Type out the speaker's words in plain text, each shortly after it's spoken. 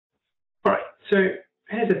So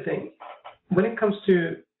here's the thing. When it comes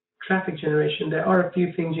to traffic generation, there are a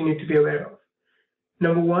few things you need to be aware of.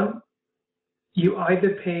 Number one, you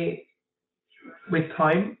either pay with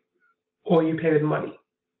time or you pay with money,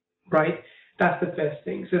 right? That's the first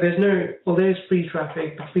thing. So there's free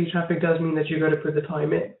traffic, but free traffic does mean that you've got to put the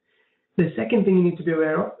time in. The second thing you need to be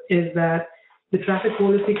aware of is that the traffic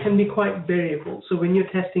quality can be quite variable. So when you're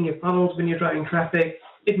testing your funnels, when you're driving traffic,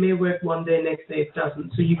 it may work one day, next day it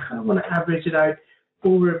doesn't. So you kind of want to average it out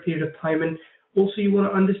over a period of time. And also you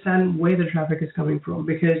want to understand where the traffic is coming from,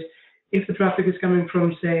 because if the traffic is coming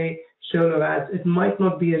from, say, solo ads, it might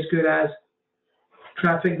not be as good as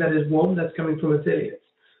traffic that is warm that's coming from affiliates.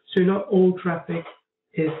 So not all traffic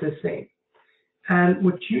is the same. And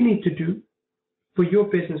what you need to do for your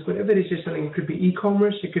business, whatever it is you're selling, it could be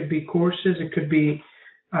e-commerce, it could be courses, it could be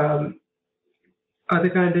other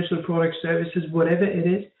kind of digital product services, whatever it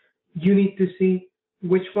is, you need to see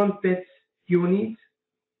which one fits your needs,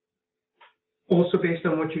 also based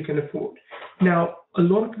on what you can afford. Now, a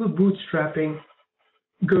lot of people bootstrapping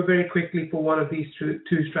go very quickly for one of these two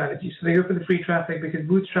strategies. So they go for the free traffic because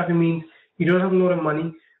bootstrapping means you don't have a lot of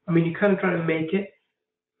money. I mean, you kind of try to make it,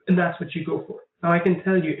 and that's what you go for. Now, I can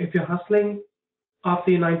tell you, if you're hustling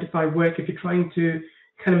after your 9-to-5 work, if you're trying to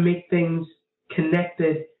kind of make things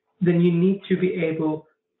connected, then you need to be able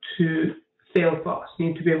to fail fast. You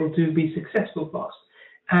need to be able to be successful fast.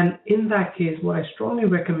 And in that case, what I strongly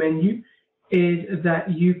recommend you is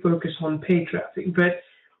that you focus on paid traffic. But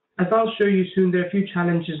as I'll show you soon, there are a few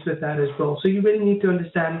challenges with that as well. So you really need to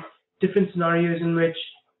understand different scenarios in which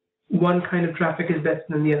one kind of traffic is better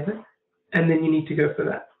than the other, and then you need to go for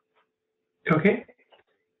that. Okay?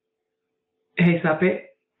 Hey, Sape.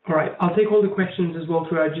 All right, I'll take all the questions as well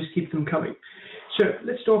throughout, just keep them coming. So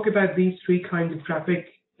let's talk about these three kinds of traffic,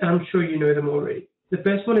 and I'm sure you know them already. The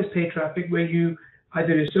first one is paid traffic, where you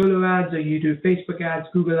either do solo ads or you do Facebook ads,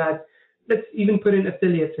 Google ads. Let's even put in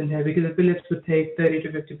affiliates in here, because affiliates would take 30 to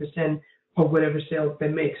 50% of whatever sales they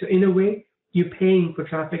make. So in a way, you're paying for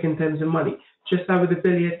traffic in terms of money. Just like with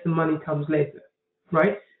affiliates, the money comes later,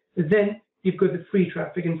 right? Then you've got the free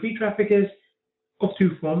traffic, and free traffic is of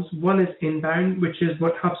two forms. One is inbound, which is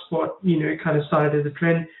what HubSpot, kind of started as a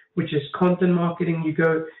trend, which is content marketing. You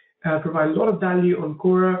go provide a lot of value on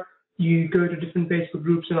Quora. You go to different Facebook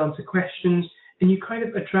groups and answer questions, and you're kind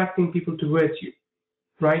of attracting people towards you,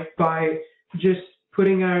 right? By just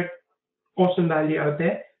putting out awesome value out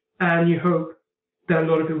there, and you hope that a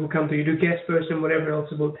lot of people will come to you, do guest posts and whatever else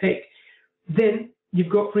it will take. Then you've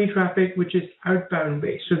got free traffic, which is outbound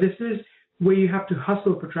based. So this is where you have to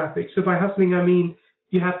hustle for traffic. So by hustling, I mean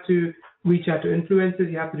you have to reach out to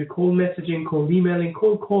influencers, you have to do cold messaging, cold emailing,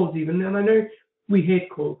 cold calls even. And I know we hate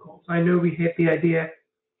cold calls. I know we hate the idea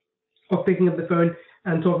of picking up the phone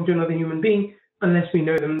and talking to another human being unless we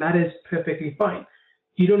know them. That is perfectly fine.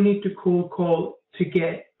 You don't need to cold call to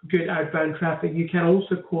get good outbound traffic. You can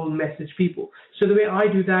also cold message people. So the way I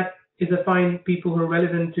do that is I find people who are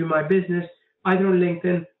relevant to my business, either on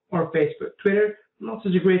LinkedIn or Facebook. Twitter, not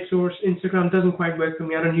such a great source. Instagram doesn't quite work for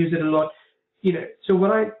me. I don't use it a lot. So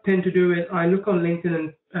what I tend to do is I look on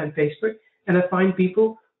LinkedIn and Facebook, and I find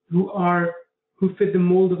people who fit the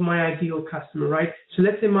mold of my ideal customer, right? So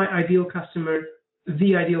let's say my ideal customer,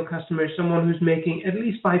 the ideal customer is someone who's making at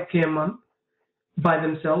least 5K a month by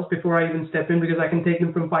themselves before I even step in, because I can take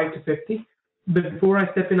them from 5 to 50. But before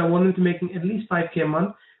I step in, I want them to making at least 5K a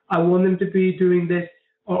month. I want them to be doing this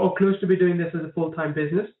or close to be doing this as a full-time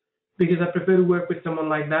business, because I prefer to work with someone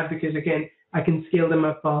like that, because again, I can scale them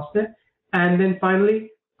up faster. And then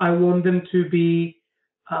finally, I want them to be,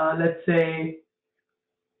 let's say,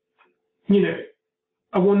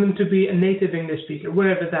 I want them to be a native English speaker,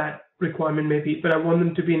 whatever that requirement may be, but I want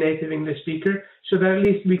them to be a native English speaker so that at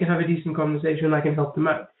least we can have a decent conversation and I can help them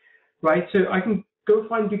out, right? So I can go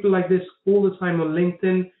find people like this all the time on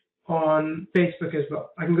LinkedIn, on Facebook as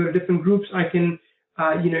well. I can go to different groups. I can,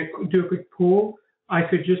 do a quick poll. I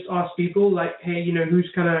could just ask people like, hey, who's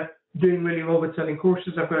kind of doing really well with selling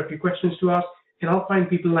courses? I've got a few questions to ask, and I'll find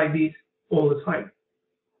people like these all the time.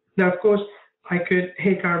 Now, of course, I could,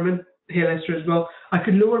 hey, Carmen, hey, Lester as well. I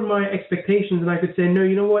could lower my expectations and I could say, no,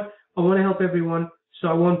 you know what? I want to help everyone. So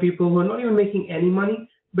I want people who are not even making any money,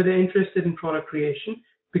 but they're interested in product creation,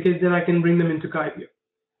 because then I can bring them into Kyvio,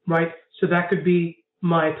 right? So that could be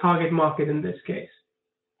my target market in this case.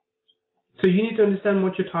 So you need to understand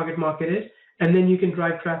what your target market is, and then you can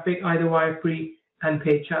drive traffic either via free and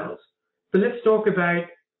paid channels. But let's talk about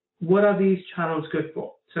what are these channels good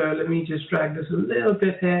for. So let me just drag this a little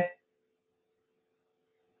bit here.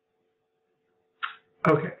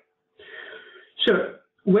 Okay. So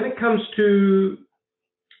when it comes to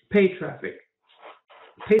paid traffic,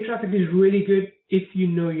 paid traffic is really good if you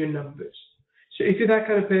know your numbers. So if you're that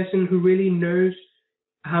kind of person who really knows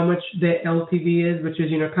how much their LTV is, which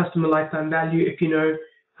is, customer lifetime value, if you know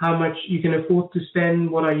how much you can afford to spend,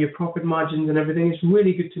 what are your profit margins and everything, it's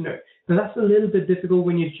really good to know. Now that's a little bit difficult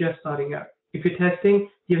when you're just starting out. If you're testing,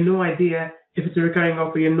 you have no idea if it's a recurring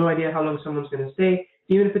offer, you have no idea how long someone's going to stay.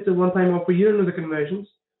 Even if it's a one-time offer, you don't know the conversions,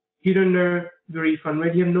 you don't know the refund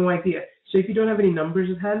rate, you have no idea. So if you don't have any numbers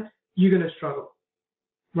at hand, you're going to struggle,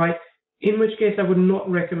 right? In which case, I would not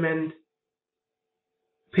recommend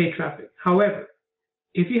paid traffic. However,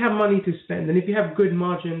 if you have money to spend and if you have good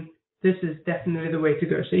margin, this is definitely the way to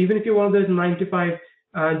go. So even if you're one of those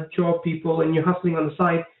 9-to-5 job people and you're hustling on the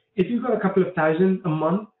side, if you've got a couple of thousand a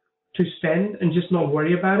month to spend and just not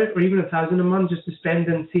worry about it, or even 1,000 a month just to spend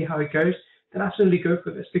and see how it goes, then absolutely go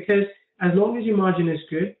for this. Because as long as your margin is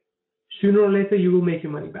good, sooner or later you will make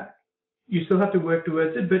your money back. You still have to work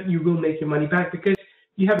towards it, but you will make your money back because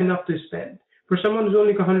you have enough to spend. For someone who's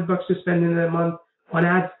only got $100 to spend in a month on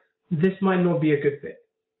ads, this might not be a good fit.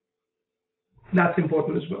 That's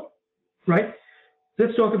important as well, right?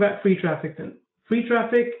 Let's talk about free traffic then. Free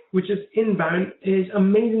traffic, which is inbound, is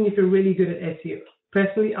amazing if you're really good at SEO.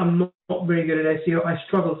 Personally, I'm not very good at SEO. I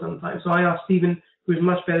struggle sometimes. So I asked Stephen, who's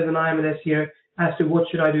much better than I am at SEO, as to what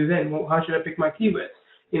should I do then? Well, how should I pick my keywords?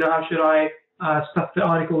 How should I stuff the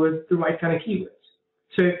article with the right kind of keywords?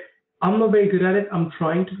 So I'm not very good at it. I'm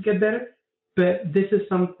trying to get better, but this is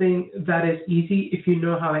something that is easy if you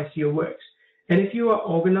know how SEO works. And if you are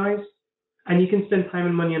organized and you can spend time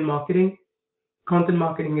and money on marketing, content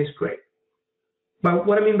marketing is great. But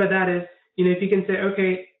what I mean by that is, if you can say,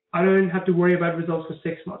 okay, I don't have to worry about results for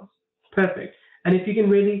 6 months. Perfect. And if you can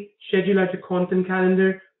really schedule out your content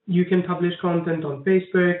calendar, you can publish content on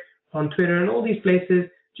Facebook, on Twitter, and all these places.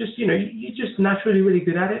 Just, you're just naturally really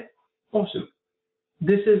good at it. Awesome.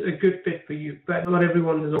 This is a good fit for you, but not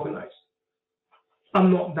everyone is organized.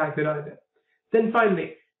 I'm not that good either. Then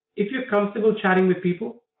finally, if you're comfortable chatting with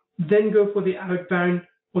people, then go for the outbound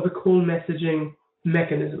or the cold messaging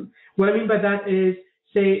mechanism. What I mean by that is,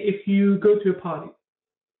 say, if you go to a party,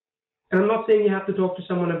 and I'm not saying you have to talk to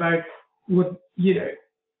someone about what,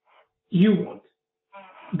 you want,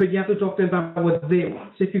 but you have to talk to them about what they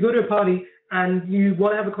want. So if you go to a party and you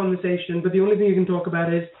want to have a conversation, but the only thing you can talk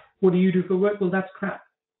about is, what do you do for work? Well, that's crap.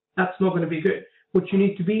 That's not going to be good. What you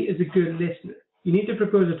need to be is a good listener. You need to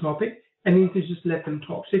propose a topic and you need to just let them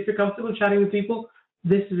talk. So if you're comfortable chatting with people,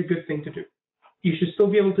 this is a good thing to do. You should still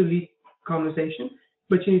be able to lead conversation,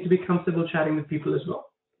 but you need to be comfortable chatting with people as well.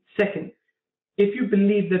 Second, if you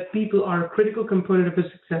believe that people are a critical component of a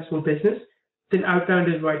successful business, then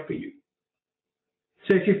outbound is right for you.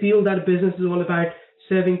 So if you feel that a business is all about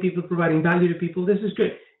serving people, providing value to people, this is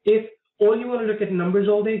good. If all you want to look at numbers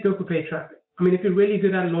all day, go for paid traffic. I mean, if you're really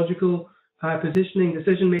good at logical positioning,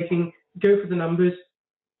 decision making, go for the numbers.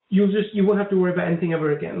 You won't have to worry about anything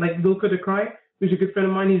ever again. Like Wilco de Cry, who's a good friend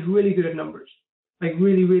of mine, he's really good at numbers, like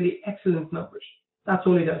really, really excellent numbers. That's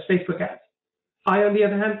all he does, Facebook ads. I, on the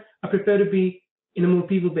other hand, I prefer to be in a more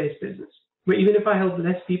people-based business, where even if I help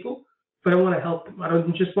less people, but I want to help them. I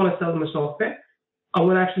don't just want to sell them a software. I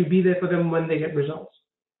want to actually be there for them when they get results.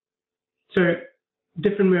 So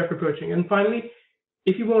different way of approaching. And finally,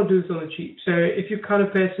 if you want to do this on the cheap, so if you're kind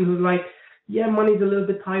of person who's like, yeah, money's a little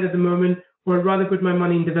bit tight at the moment, or I'd rather put my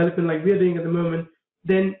money in development like we're doing at the moment,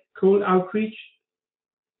 then cold outreach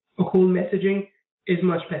or cold messaging is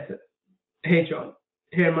much better. Hey, John.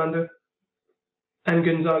 Hey, Armando. And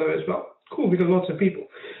Gonzalo as well. Cool, we got lots of people.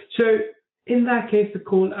 So in that case, the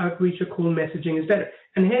cold outreach or cold messaging is better.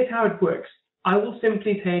 And here's how it works. I will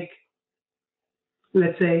simply take,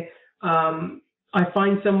 let's say, I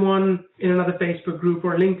find someone in another Facebook group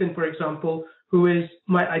or LinkedIn, for example, who is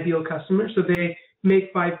my ideal customer. So they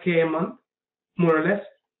make $5K a month, more or less.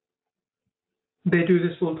 They do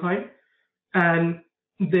this full time, and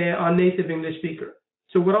they are native English speaker.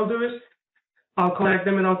 So what I'll do is I'll contact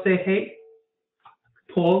them and I'll say, hey,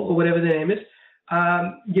 Paul, or whatever their name is,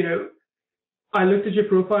 I looked at your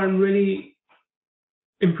profile. I'm really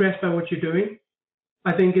impressed by what you're doing.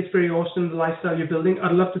 I think it's very awesome, the lifestyle you're building.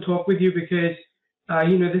 I'd love to talk with you because,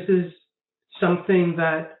 this is something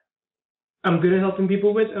that I'm good at helping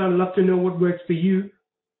people with, and I'd love to know what works for you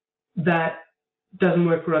that doesn't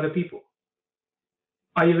work for other people.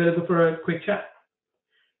 Are you available for a quick chat?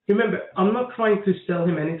 Remember, I'm not trying to sell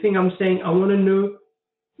him anything. I'm saying I want to know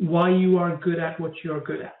why you are good at what you're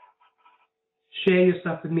good at. Share your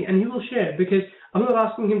stuff with me, and he will share, because I'm not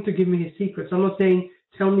asking him to give me his secrets. I'm not saying,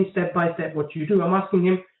 tell me step by step what you do. I'm asking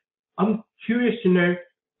him, I'm curious to know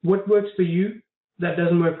what works for you that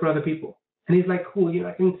doesn't work for other people. And he's like, cool,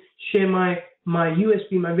 I can share my my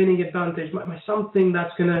USP, my winning advantage, my something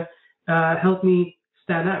that's going to help me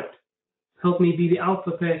stand out, help me be the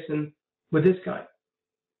alpha person with this guy.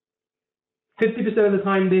 50% of the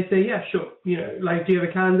time they say, yeah, sure. You know, like, do you have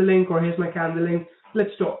a calendar link, or here's my calendar link,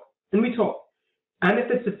 let's talk. And we talk. And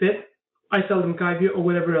if it's a fit, I sell them Kyvio or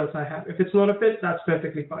whatever else I have. If it's not a fit, that's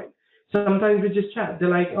perfectly fine. Sometimes we just chat. They're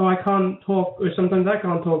like, oh, I can't talk, or sometimes I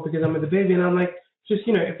can't talk because I'm with the baby. And I'm like, just,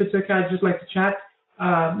 you know, if it's okay, I'd just like to chat.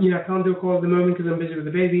 You know, I can't do a call at the moment because I'm busy with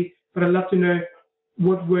the baby, but I'd love to know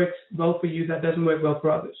what works well for you that doesn't work well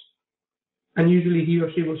for others. And usually he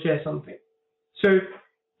or she will share something. So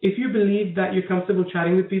if you believe that you're comfortable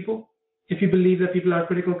chatting with people, if you believe that people are a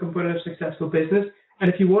critical component of successful business,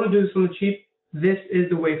 and if you want to do this on the cheap, this is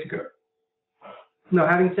the way to go. Now,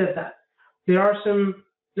 having said that, there are some,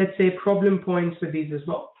 let's say, problem points with these as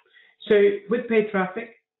well. So with paid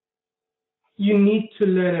traffic, you need to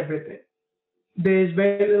learn everything. There's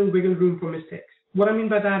very little wiggle room for mistakes. What I mean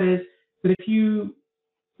by that is that if you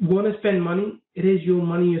want to spend money, it is your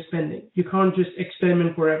money you're spending. You can't just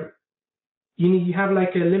experiment forever. You have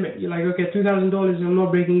like a limit. You're like, okay, $2,000, I'm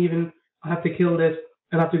not breaking even. I have to kill this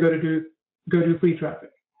and I have to go do free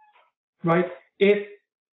traffic, right? If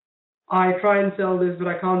I try and sell this, but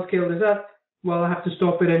I can't scale this up, well, I have to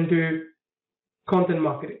stop it and do content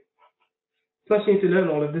marketing. Plus, you need to learn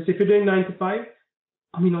all of this. If you're doing 9 to 5,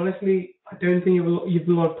 I mean, honestly, I don't think you've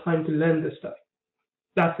a lot of time to learn this stuff.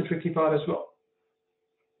 That's the tricky part as well.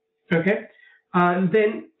 Okay. And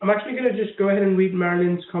then I'm actually going to just go ahead and read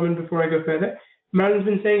Marilyn's comment before I go further. Marilyn's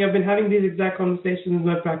been saying, I've been having these exact conversations with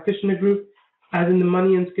my practitioner group, as in the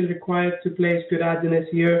money and skill required to place good ads in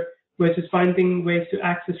SEO versus finding ways to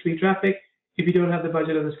access free traffic if you don't have the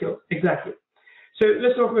budget or the skills. Exactly. So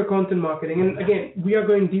let's talk about content marketing. And again, we are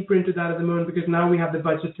going deeper into that at the moment because now we have the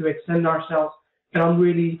budget to extend ourselves, and I'm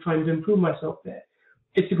really trying to improve myself there.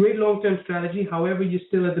 It's a great long-term strategy. However, you're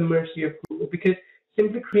still at the mercy of Google because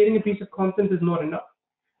simply creating a piece of content is not enough.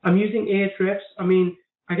 I'm using Ahrefs. I mean,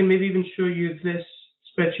 I can maybe even show you this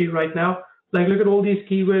spreadsheet right now. Like, look at all these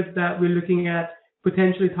keywords that we're looking at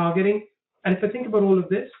potentially targeting. And if I think about all of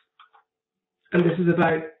this, and this is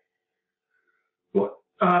about what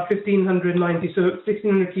 1,590, so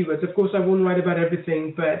 1,600 keywords. Of course, I won't write about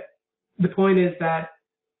everything, but the point is that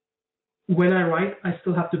when I write, I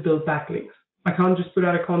still have to build backlinks. I can't just put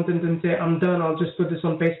out a content and say, I'm done, I'll just put this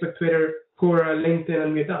on Facebook, Twitter, Quora, LinkedIn,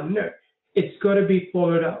 and we're done. No, it's got to be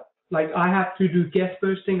followed up. Like, I have to do guest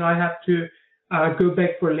posting. I have to go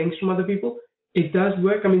back for links from other people. It does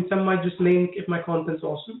work. I mean, some might just link if my content's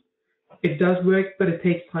awesome. It does work, but it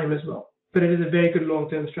takes time as well. But it is a very good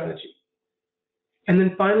long-term strategy. And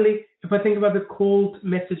then finally, if I think about the cold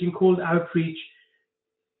messaging, cold outreach,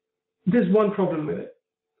 there's one problem with it.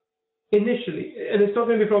 Initially, and it's not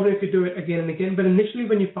going to be a problem if you do it again and again, but initially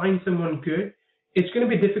when you find someone good, it's going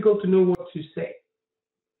to be difficult to know what to say,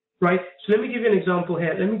 right? So let me give you an example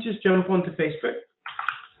here. Let me just jump onto Facebook,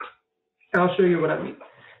 and I'll show you what I mean.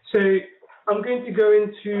 So I'm going to go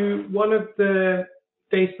into one of the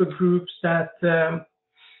Facebook groups that,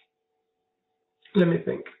 let me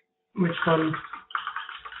think, which one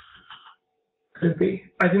could be.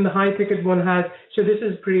 I think the high ticket one has, so this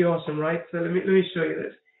is pretty awesome, right? So let me show you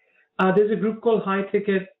this. There's a group called High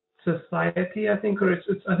Ticket Society, I think, or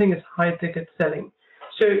I think it's High Ticket Selling.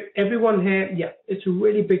 So everyone here, yeah, it's a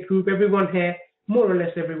really big group. Everyone here, more or less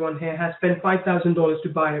everyone here, has spent $5,000 to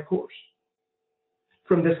buy a course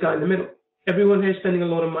from this guy in the middle. Everyone here is spending a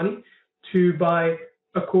lot of money to buy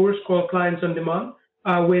a course called Clients on Demand,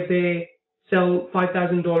 where they sell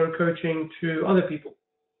 $5,000 coaching to other people,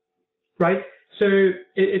 right? So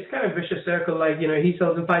it's kind of a vicious circle. Like, you know, he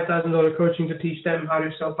sells them $5,000 coaching to teach them how to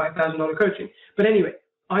sell $5,000 coaching. But anyway,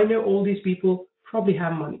 I know all these people probably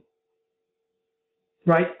have money,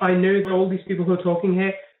 right? I know that all these people who are talking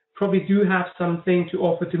here probably do have something to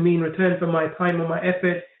offer to me in return for my time and my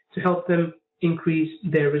effort to help them increase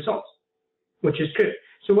their results, which is good.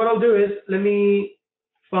 So what I'll do is, let me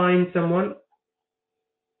find someone.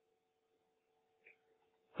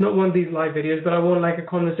 Not one of these live videos, but I want like a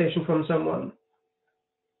conversation from someone.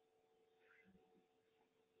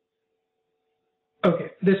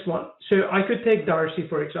 Okay, this one. So I could take Darcy,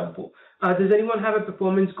 for example. Does anyone have a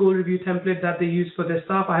performance goal review template that they use for their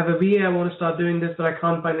staff? I have a VA, I want to start doing this, but I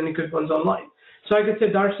can't find any good ones online. So I could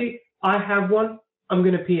say, Darcy, I have one, I'm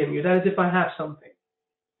going to PM you. That is if I have something,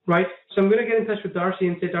 right? So I'm going to get in touch with Darcy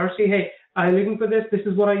and say, Darcy, hey, I'm looking for this. This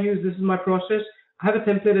is what I use. This is my process. I have a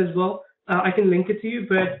template as well. I can link it to you,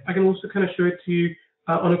 but I can also kind of show it to you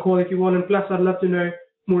on a call if you want. And plus, I'd love to know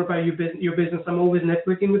more about your business. I'm always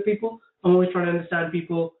networking with people. I'm always trying to understand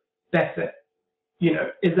people better. You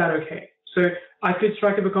know, is that okay? So I could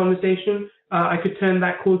strike up a conversation. I could turn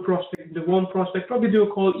that cold prospect into warm prospect, probably do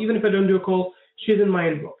a call. Even if I don't do a call, she's in my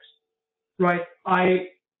inbox, right? I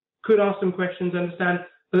could ask some questions, understand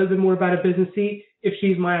a little bit more about her business, see if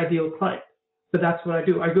she's my ideal client. But that's what I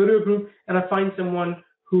do. I go to a group and I find someone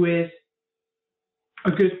who is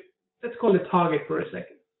a good, let's call it target for a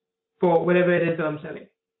second, for whatever it is that I'm selling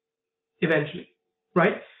eventually,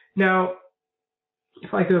 right? Now,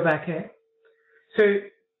 if I go back here, so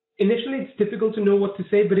initially it's difficult to know what to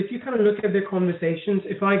say, but if you kind of look at their conversations,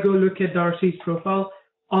 if I go look at Darcy's profile,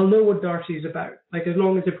 I'll know what Darcy is about. Like, as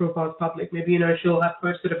long as the profile is public, maybe, she'll have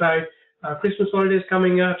posted about Christmas holidays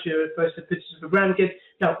coming up, she'll have posted pictures of her grandkids.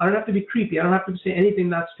 Now, I don't have to be creepy, I don't have to say anything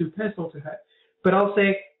that's too personal to her, but I'll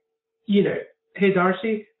say, hey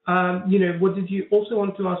Darcy, what did you also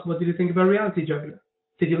want to ask, what did you think about Reality Juggler?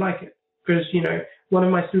 Did you like it? Because, one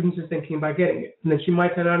of my students is thinking about getting it. And then she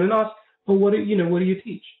might turn around and ask, oh, what do you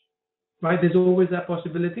teach? Right? There's always that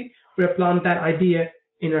possibility where I plant that idea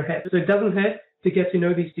in her head. So it doesn't hurt to get to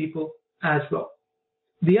know these people as well.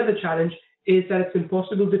 The other challenge is that it's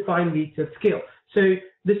impossible to find leads at scale. So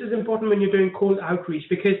this is important when you're doing cold outreach,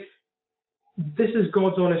 because this is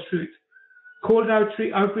God's honest truth. Cold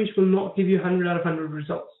outreach will not give you 100 out of 100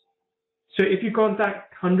 results. So if you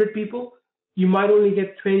contact 100 people, you might only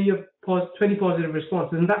get 20 positive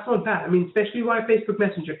responses, and that's not bad. I mean, especially via Facebook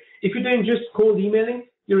Messenger. If you're doing just cold emailing,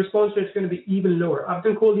 your response rate is going to be even lower. I've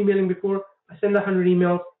done cold emailing before. I send 100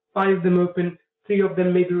 emails, 5 of them open, 3 of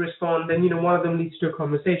them maybe respond, then one of them leads to a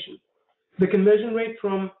conversation. The conversion rate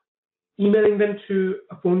from emailing them to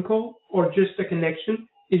a phone call or just a connection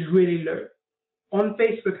is really low. On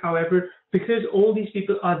Facebook, however, because all these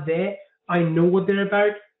people are there, I know what they're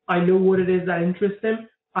about, I know what it is that interests them,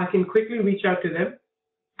 I can quickly reach out to them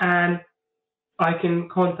and I can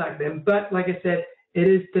contact them. But like I said, it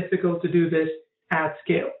is difficult to do this at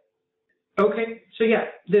scale. Okay, so yeah,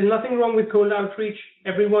 there's nothing wrong with cold outreach.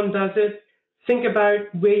 Everyone does it. Think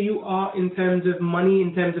about where you are in terms of money,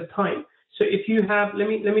 in terms of time. So if you have, let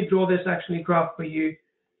me draw this actually graph for you,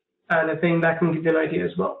 and I think that can give you an idea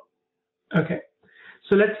as well. Okay,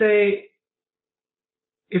 so let's say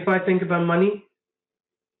if I think about money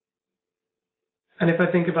and if I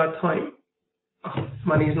think about time,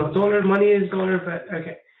 money is not dollar, money is dollar, but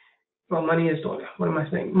okay, well, money is dollar. What am I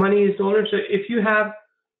saying? Money is dollar. So if you have,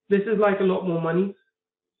 this is like a lot more money.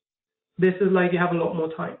 This is like you have a lot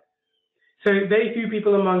more time. So very few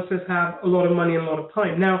people amongst us have a lot of money and a lot of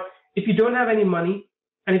time. Now, if you don't have any money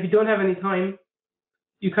and if you don't have any time,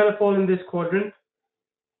 you kind of fall in this quadrant.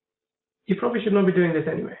 You probably should not be doing this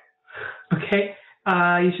anyway. Okay?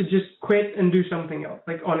 You should just quit and do something else.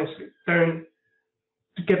 Like, honestly, don't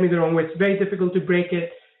get me the wrong way. It's very difficult to break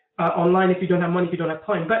it online if you don't have money, if you don't have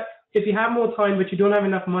time. But if you have more time, but you don't have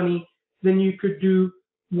enough money, then you could do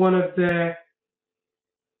one of the,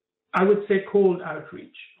 I would say, cold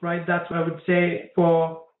outreach, right? That's what I would say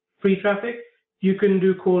for free traffic. You can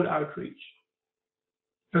do cold outreach.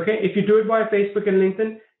 Okay? If you do it via Facebook and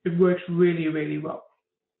LinkedIn, it works really, really well.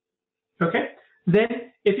 Okay? Then,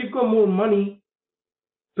 if you've got more money,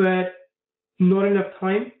 but not enough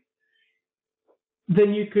time,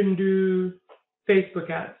 then you can do Facebook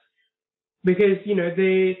ads. Because,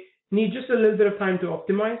 they need just a little bit of time to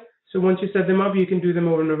optimize. So once you set them up, you can do them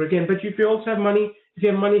over and over again. But if you also have money, if you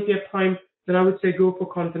have time, then I would say go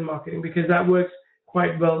for content marketing, because that works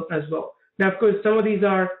quite well as well. Now, of course, some of these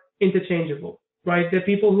are interchangeable, right? There are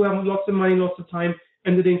people who have lots of money, lots of time,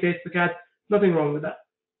 and they're doing Facebook ads. Nothing wrong with that.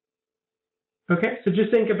 Okay, so just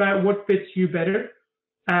think about what fits you better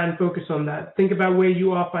and focus on that. Think about where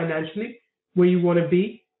you are financially, where you want to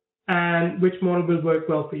be, and which model will work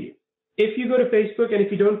well for you. If you go to Facebook and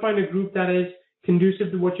if you don't find a group that is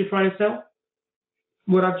conducive to what you're trying to sell,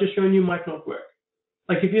 what I've just shown you might not work.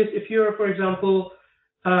 Like if you're, for example,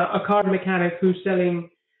 a car mechanic who's selling,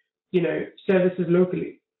 services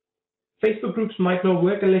locally, Facebook groups might not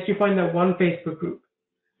work unless you find that one Facebook group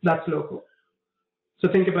that's local. So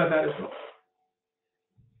think about that as well.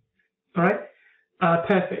 All right,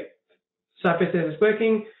 perfect. Safi says it's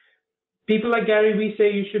working. People like Gary, we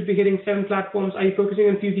say you should be hitting 7 platforms. Are you focusing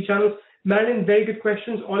on 50 channels? Marilyn, very good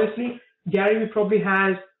questions. Honestly, Gary probably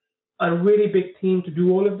has a really big team to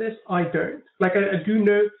do all of this. I don't. Like, I do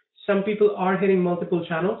know some people are hitting multiple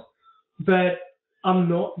channels, but I'm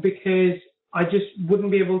not, because I just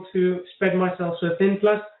wouldn't be able to spread myself so thin.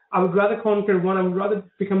 Plus, I would rather conquer one. I would rather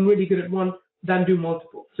become really good at one than do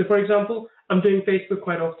multiple. So, for example, I'm doing Facebook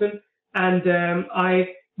quite often, and I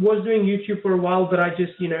was doing YouTube for a while, but I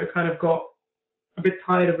just, kind of got a bit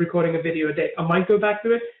tired of recording a video a day. I might go back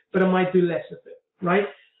to it, but I might do less of it, right?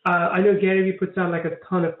 I know Gary Vee puts out like a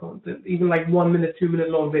ton of content, even like 1 minute, 2 minute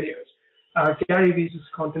long videos. Gary Vee's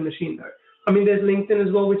content machine there. I mean, there's LinkedIn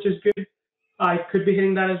as well, which is good. I could be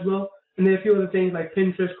hitting that as well. And there are a few other things like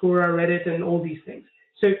Pinterest, Quora, Reddit, and all these things.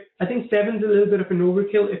 So I think 7's a little bit of an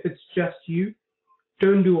overkill if it's just you.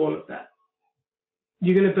 Don't do all of that.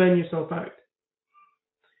 You're going to burn yourself out.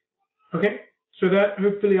 Okay? So that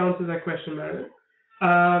hopefully answers that question, Marilyn.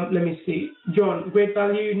 Let me see. John, great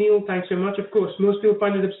value. Neil, thanks so much. Of course, most people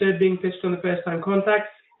find it absurd being pitched on the first time contact.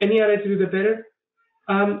 Any idea to do the better?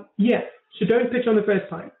 Yeah. So don't pitch on the first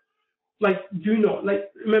time. Like, do not. Like,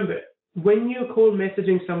 remember, when you're cold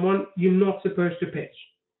messaging someone, you're not supposed to pitch.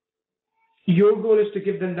 Your goal is to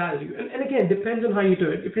give them value. And again, depends on how you do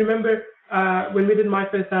it. If you remember, when we did My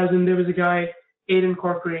First 1,000, there was a guy, Aidan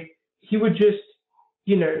Corkery. He would just,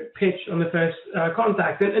 pitch on the first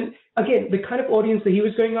contact. And again, the kind of audience that he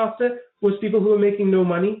was going after was people who were making no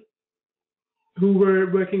money, who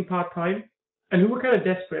were working part-time, and who were kind of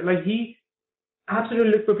desperate. Like, he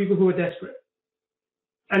absolutely looked for people who were desperate.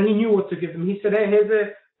 And he knew what to give them. He said, hey, here's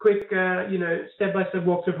a quick, step-by-step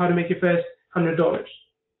walkthrough of how to make your first $100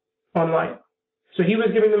 online. So he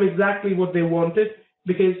was giving them exactly what they wanted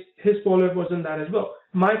because his follow-up wasn't that as well.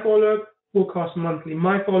 My follow-up will cost monthly.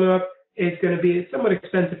 My follow-up is going to be somewhat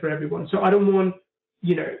expensive for everyone. So I don't want,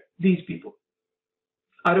 these people.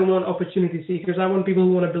 I don't want opportunity seekers. I want people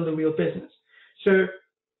who want to build a real business. So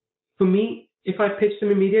for me, if I pitch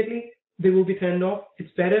them immediately, they will be turned off.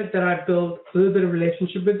 It's better that I build a little bit of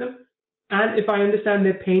relationship with them. And if I understand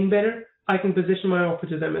their pain better, I can position my offer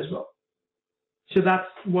to them as well. So that's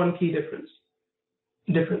one key difference.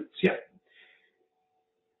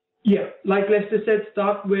 Yeah, like Lester said,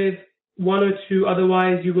 start with 1 or 2,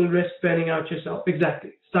 otherwise you will risk burning out yourself.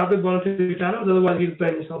 Exactly. Start with 1 or 2 channels, otherwise you'll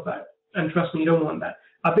burn yourself out. And trust me, you don't want that.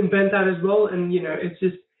 I've been burnt out as well, and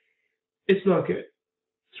it's not good.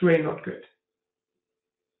 It's really not good.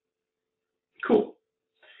 Cool.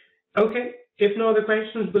 Okay, if no other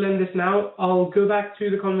questions, we'll end this now. I'll go back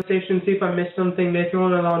to the conversation, see if I missed something later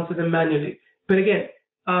on, and I'll answer them manually. But again,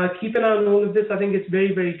 keep an eye on all of this. I think it's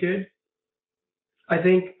very, very good. I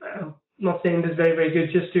think, I'm not saying this very, very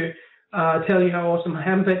good just to tell you how awesome I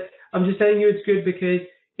am, but I'm just telling you it's good because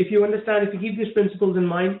if you understand, if you keep these principles in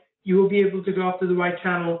mind, you will be able to go after the right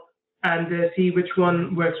channel and see which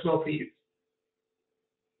one works well for you.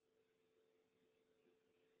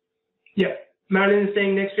 Yeah, Marilyn is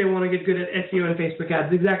saying next year I want to get good at SEO and Facebook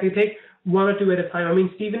ads. Exactly, take 1 or 2 at a time. I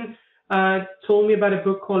mean, Stephen told me about a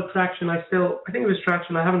book called Traction. I think it was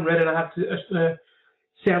Traction. I haven't read it. I have to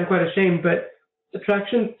say I'm quite ashamed, but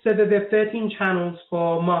Traction said that there are 13 channels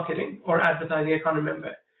for marketing or advertising. I can't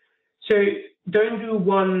remember. So don't do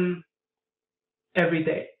 1 every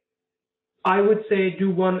day. I would say do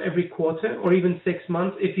 1 every quarter or even 6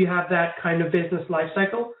 months. If you have that kind of business life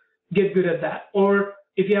cycle, get good at that. Or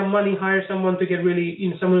if you have money, hire someone to get really,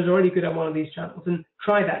 someone who's already good at one of these channels and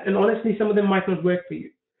try that. And honestly, some of them might not work for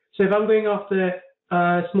you. So if I'm going after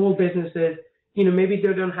small businesses, maybe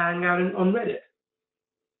they don't hang out on Reddit.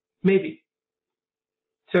 Maybe.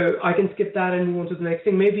 So I can skip that and move on to the next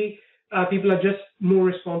thing. Maybe people are just more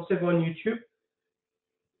responsive on YouTube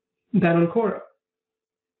than on Quora.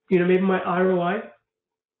 Maybe my ROI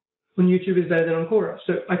on YouTube is better than on Quora.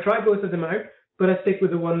 So I try both of them out, but I stick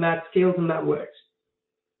with the one that scales and that works.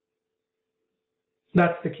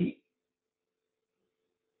 That's the key.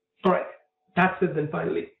 All right, that's it then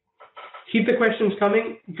finally. Keep the questions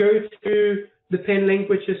coming. Go to the pin link,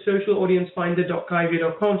 which is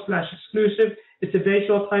socialaudiencefinder.kyvio.com/exclusive. It's a very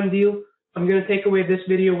short time deal. I'm going to take away this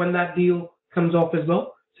video when that deal comes off as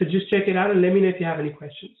well. So just check it out and let me know if you have any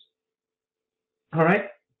questions. All right.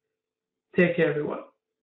 Take care, everyone.